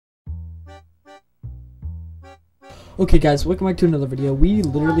Okay guys, welcome back to another video. We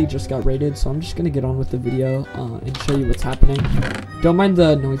literally just got raided, so I'm just gonna get on with the video and show you what's happening. Don't mind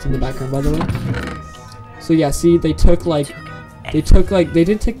the noise in the background, by the way. So yeah, see, they didn't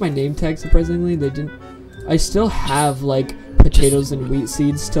take my name tag, surprisingly. They didn't. I still have like potatoes and wheat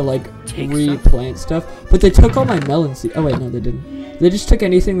seeds to like replant stuff, but they took all my melon seeds. Oh wait, no, they didn't. They just took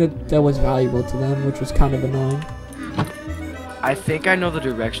anything that was valuable to them, which was kind of annoying. I think I know the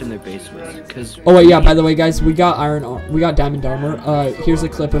direction their base was, cause. Oh wait, yeah. By the way, guys, we got diamond armor. Here's a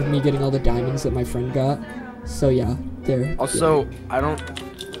clip of me getting all the diamonds that my friend got. So yeah, there. Also, yeah.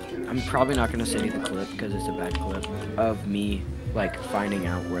 I'm probably not gonna say the clip because it's a bad clip of me like finding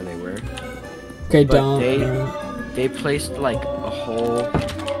out where they were. Okay, but they placed like a hole.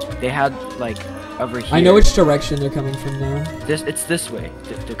 They had like over here. I know which direction they're coming from now. It's this way.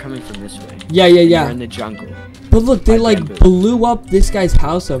 They're coming from this way. Yeah. They're in the jungle. But look, they like blew up this guy's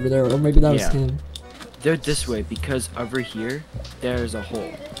house over there, or maybe that was him. They're this way because over here there's a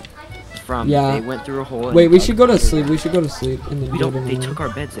hole. They went through a hole. Wait, we should go to sleep. We should go to sleep. And then they took our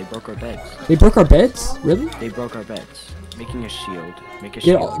beds. They broke our beds. They broke our beds? Really? They broke our beds. Making a shield. Make a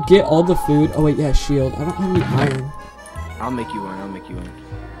shield. Get all the food. Oh wait, yeah, shield. I don't have any iron. I'll make you one.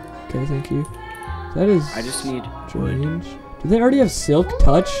 Okay, thank you. That is. I just need strange. Do they already have silk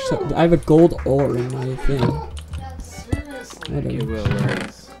touch? So I have a gold ore in my thing. Okay, Will,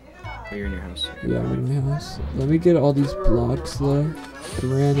 where you're in your house? Yeah, I'm in my house. Let me get all these blocks though.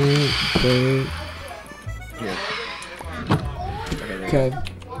 Granite, dirt. Here. Okay.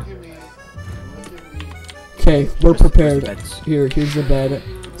 Okay, we're prepared. Here's the bed.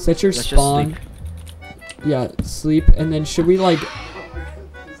 Set your spawn. Yeah, sleep. And then should we do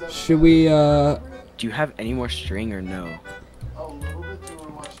you have any more string or no?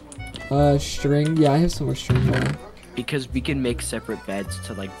 String? Yeah, I have some more string now. Because we can make separate beds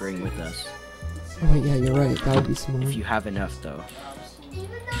to like bring with us. Oh wait, yeah, you're right. That would be smart. If you have enough though.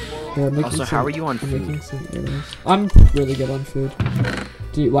 Yeah, also, how are you on food? Making some arrows. I'm really good on food.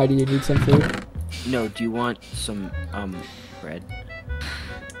 Why do you need some food? No, do you want some bread?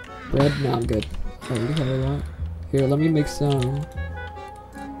 Bread? No, I'm good. I already have a lot. Here, let me make some.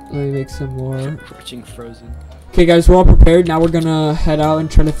 Let me make some more. Watching Frozen. Okay guys, we're all prepared. Now we're gonna head out and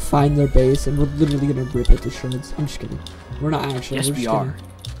try to find their base, and we're literally gonna rip it to shreds. I'm just kidding. We're not actually. Yes, we are.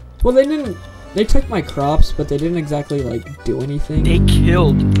 Well, they didn't. They took my crops, but they didn't exactly like do anything. They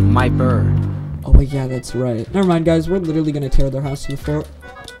killed my bird. Oh wait, yeah, that's right. Never mind, guys. We're literally gonna tear their house to the fort.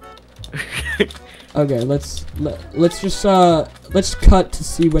 Okay, let's cut to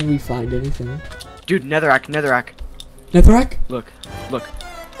see when we find anything. Dude, netherrack. Netherrack? Look.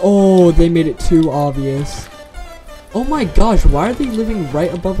 Oh, they made it too obvious. Oh my gosh, why are they living right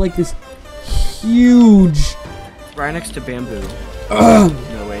above like this huge? Right next to bamboo. No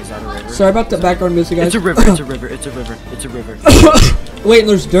way, is that a river? Sorry about the background music, guys. It's a river. It's a river. Wait, and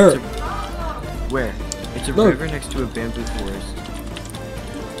there's dirt. Where? It's a river next to a bamboo forest.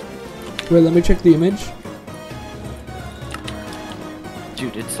 Wait, let me check the image.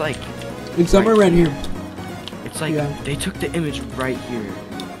 Dude, it's like. It's somewhere around here. It's like they took the image right here.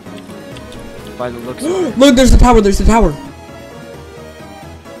 By the looks of it. Look, there's a tower.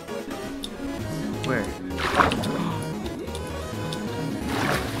 Where?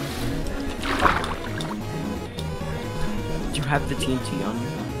 Do you have the TNT on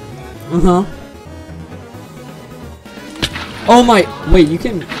you? Oh my, wait, you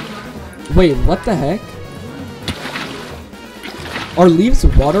can, wait, what the heck? Are leaves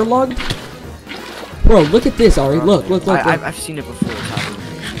waterlogged? Bro, look at this, Ari, look. I've seen it before.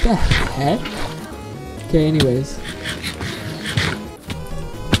 What the heck? Okay, anyways.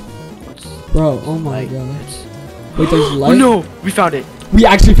 Bro, oh my god. Wait, there's light? Oh no, we found it. We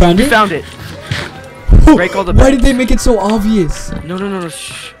actually found it? We found it. Break all the Why did they make it so obvious? No,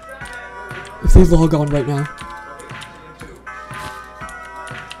 shh. If they log on right now.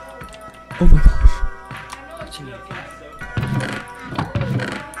 Oh my gosh.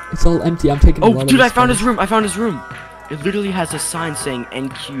 It's all empty. I'm taking a lot of dude, I found his room. It literally has a sign saying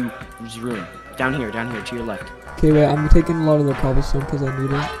NQ's room. Down here, to your left. Okay, wait, I'm taking a lot of the cobblestone because I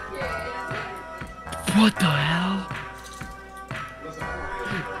need it. What the hell?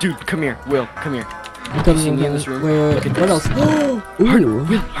 Dude, come here. Will, come here. I'm coming in this room. Wait, what else? Will,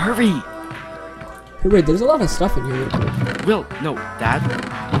 hurry! Hey, wait, there's a lot of stuff in here. Will, no, Dad,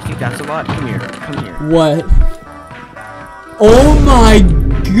 you think that's a lot? Come here. What? Oh my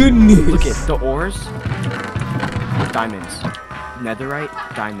goodness! Look at the ores. Diamonds. Netherite,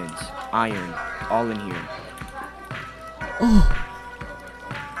 diamonds. Iron. All in here. Oh.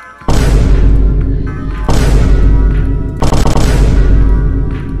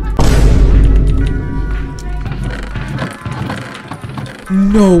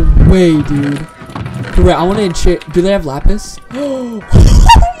 No way, dude. Wait, I want to enchant. Do they have lapis? Oh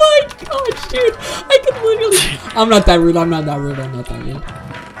my gosh, dude. I could literally. I'm not that rude. I'm not that rude. I'm not that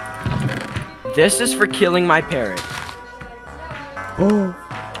rude. This is for killing my parrot. Oh.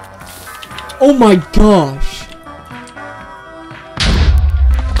 Oh my gosh.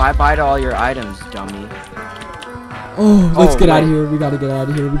 Bye-bye to all your items, dummy. Oh, let's get out of here. We gotta get out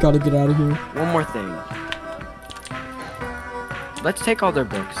of here. We gotta get out of here. One more thing. Let's take all their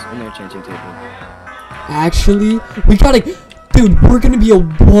books and their enchanting table. Actually, we gotta, dude. We're gonna be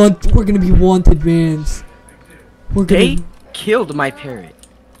wanted, mans. They killed my parrot.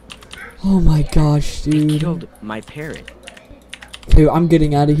 Oh my gosh, dude. They killed my parrot. Okay, I'm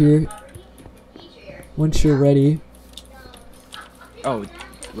getting out of here. Once you're ready. Oh,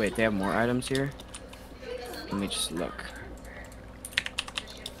 wait. They have more items here. Let me just look.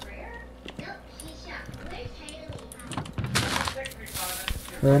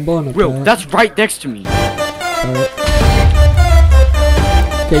 I'm blowing up. Bro, that's right next to me. Alright.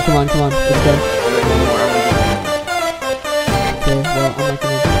 Okay, come on. Let's go. Okay, well, I'm not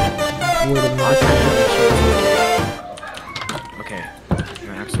gonna. Wait a minute. Okay.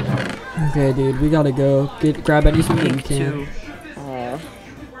 My axe is on. Okay, dude, we gotta go. Grab anything that we can.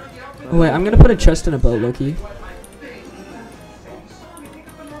 Oh wait, I'm gonna put a chest in a boat, Loki.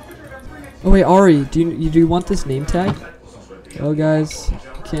 Oh wait, Ari, do you want this name tag? Oh guys,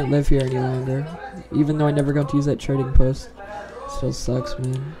 I can't live here any longer. Even though I never got to use that trading post. Still sucks,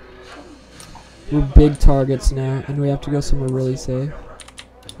 man. We're big targets now, and we have to go somewhere really safe.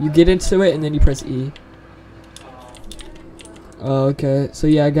 You get into it, and then you press E. Oh, okay, so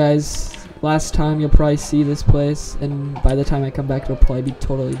yeah, guys. Last time you'll probably see this place, and by the time I come back, it'll probably be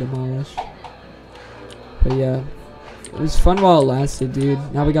totally demolished. But yeah, it was fun while it lasted, dude.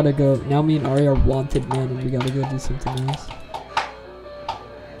 Now we gotta go. Now me and Ari are wanted men, and we gotta go do something else.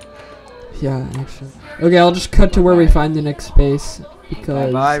 Yeah, actually. Okay, I'll just cut to where we find the next space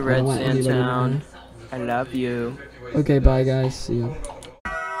because bye, I don't Red want anybody to Sandtown. know. I love you. Okay, bye guys. See ya.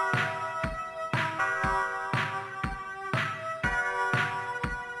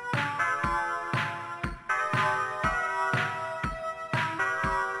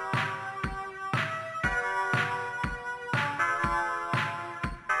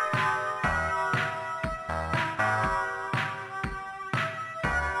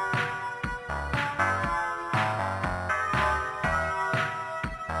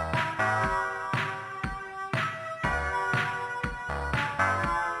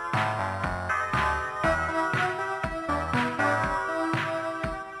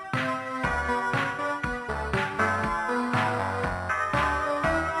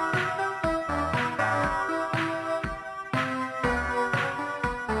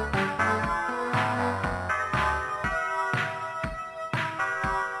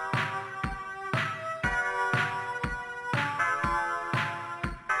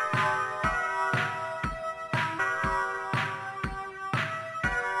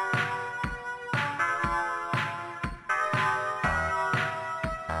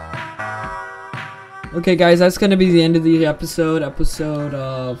 Okay, guys, that's gonna be the end of the episode.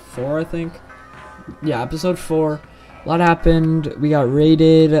 Episode 4, I think. Yeah, episode 4. A lot happened. We got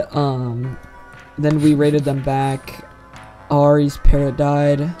raided. Then we raided them back. Ari's parrot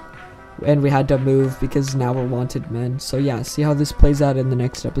died, and we had to move because now we're wanted men. So yeah, see how this plays out in the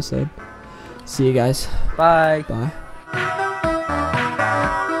next episode. See you guys. Bye. Bye.